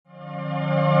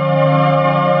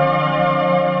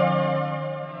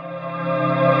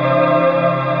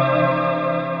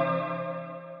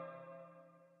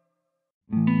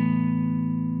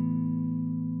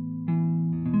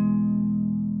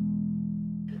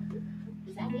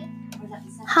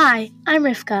Hi, I'm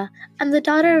Rivka. I'm the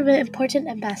daughter of an important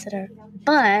ambassador,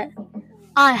 but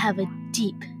I have a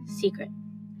deep secret.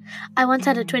 I once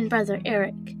had a twin brother,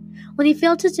 Eric. When he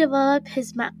failed to develop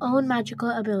his own magical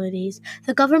abilities,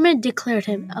 the government declared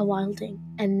him a wildling,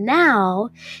 and now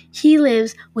he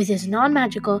lives with his non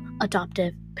magical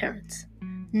adoptive parents.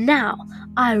 Now,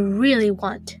 I really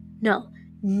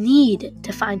need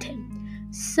to find him.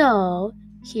 So,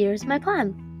 here's my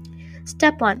plan.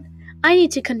 Step 1. I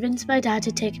need to convince my dad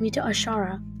to take me to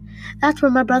Ashara. That's where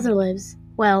my brother lives.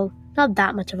 Well, not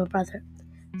that much of a brother.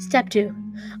 Step 2.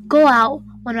 Go out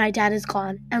when my dad is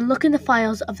gone and look in the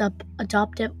files of the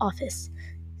adoptive office.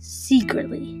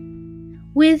 Secretly.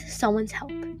 With someone's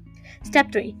help.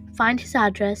 Step 3. Find his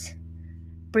address,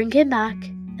 bring him back,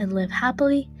 and live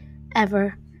happily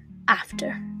ever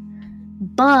after.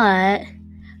 But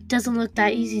doesn't look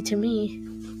that easy to me.